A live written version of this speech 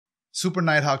Super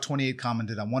Nighthawk 28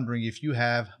 commented, I'm wondering if you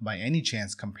have by any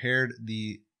chance compared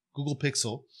the Google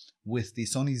Pixel with the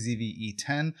Sony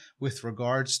ZV-E10 with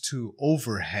regards to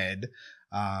overhead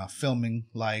filming,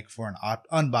 like for an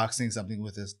unboxing, something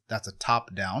with this that's a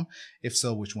top down. If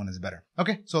so, which one is better?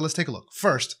 Okay, so let's take a look.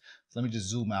 First, let me just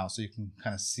zoom out so you can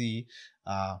kind of see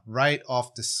right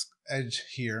off this edge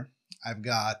here. I've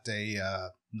got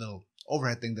a little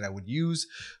overhead thing that I would use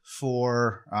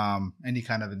for any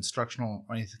kind of instructional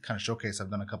or any kind of showcase. I've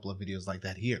done a couple of videos like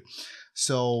that here.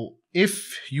 So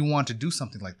if you want to do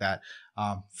something like that,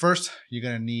 first you're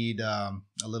going to need a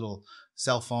little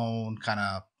cell phone kind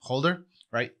of holder,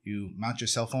 right? You mount your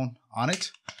cell phone on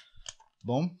it.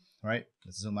 Boom, right?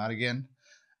 Let's zoom out again.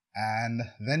 And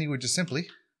then you would just simply,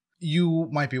 you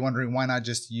might be wondering why not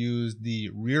just use the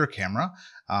rear camera,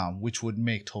 which would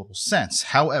make total sense.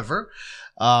 However,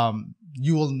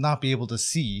 you will not be able to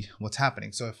see what's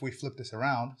happening. So if we flip this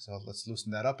around, so let's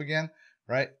loosen that up again,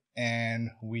 right?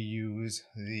 And we use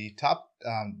the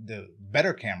the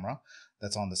better camera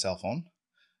that's on the cell phone.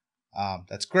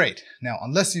 That's great. Now,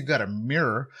 unless you've got a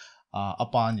mirror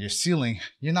up on your ceiling,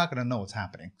 you're not going to know what's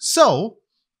happening. So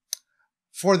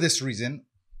for this reason,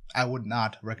 I would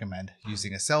not recommend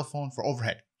using a cell phone for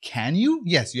overhead. Can you?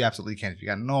 Yes, you absolutely can. If you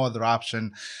got no other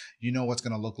option, you know what's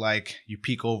going to look like. You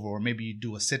peek over, or maybe you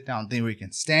do a sit down thing where you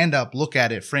can stand up, look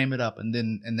at it, frame it up, and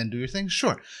then do your thing.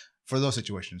 Sure, for those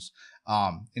situations.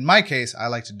 In my case, I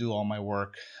like to do all my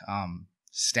work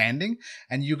standing,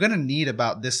 and you're going to need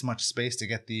about this much space to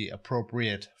get the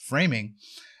appropriate framing.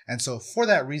 And so for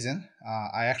that reason,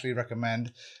 I actually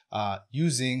recommend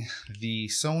using the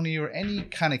Sony or any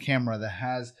kind of camera that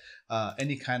has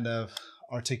any kind of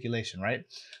articulation, right?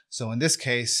 So in this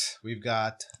case, we've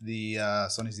got the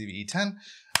Sony ZV-E10.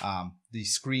 The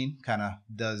screen kind of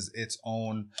does its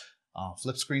own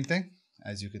flip screen thing,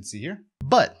 as you can see here.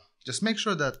 But just make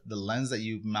sure that the lens that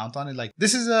you mount on it, like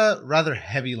this is a rather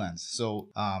heavy lens. So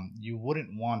you wouldn't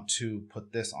want to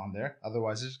put this on there.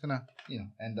 Otherwise it's gonna,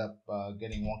 end up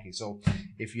getting wonky. So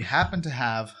if you happen to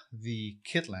have the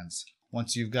kit lens,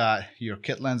 once you've got your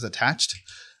kit lens attached,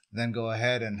 then go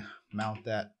ahead and mount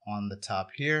that on the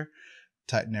top here,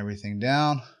 tighten everything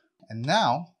down. And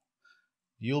now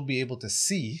you'll be able to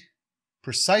see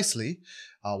precisely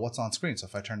what's on screen. So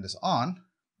if I turn this on,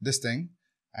 this thing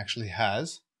actually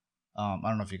has, I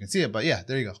don't know if you can see it, but yeah,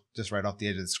 there you go. Just right off the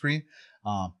edge of the screen.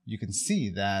 You can see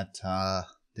that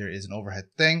there is an overhead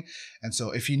thing. And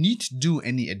so if you need to do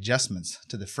any adjustments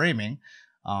to the framing,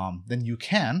 then you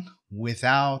can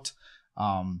without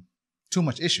too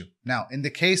much issue. Now, in the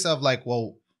case of like,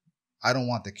 well, I don't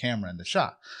want the camera in the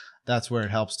shot, that's where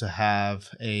it helps to have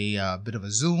a bit of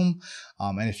a zoom.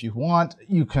 And if you want,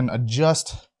 you can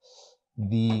adjust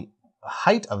the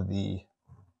height of the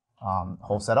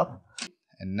whole setup.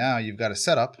 And now you've got a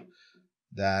setup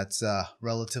that's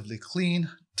relatively clean,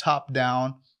 top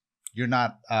down. You're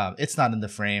not, it's not in the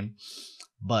frame,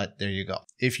 but there you go.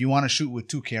 If you want to shoot with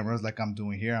two cameras like I'm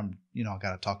doing here, I've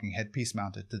got a talking headpiece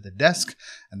mounted to the desk,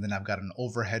 and then I've got an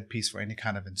overhead piece for any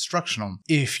kind of instructional.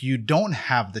 If you don't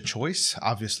have the choice,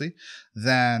 obviously,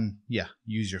 then yeah,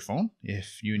 use your phone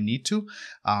if you need to.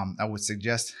 I would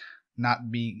suggest not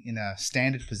being in a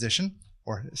standing position,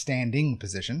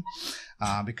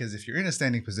 because if you're in a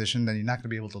standing position, then you're not going to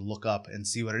be able to look up and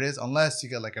see what it is unless you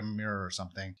get like a mirror or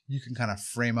something. You can kind of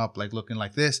frame up like looking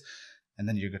like this, and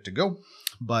then you're good to go.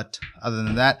 But other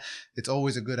than that, it's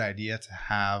always a good idea to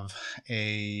have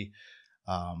a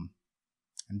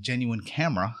genuine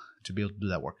camera to be able to do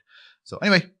that work. So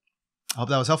anyway, I hope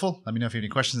that was helpful. Let me know if you have any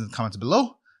questions in the comments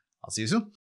below. I'll see you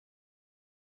soon.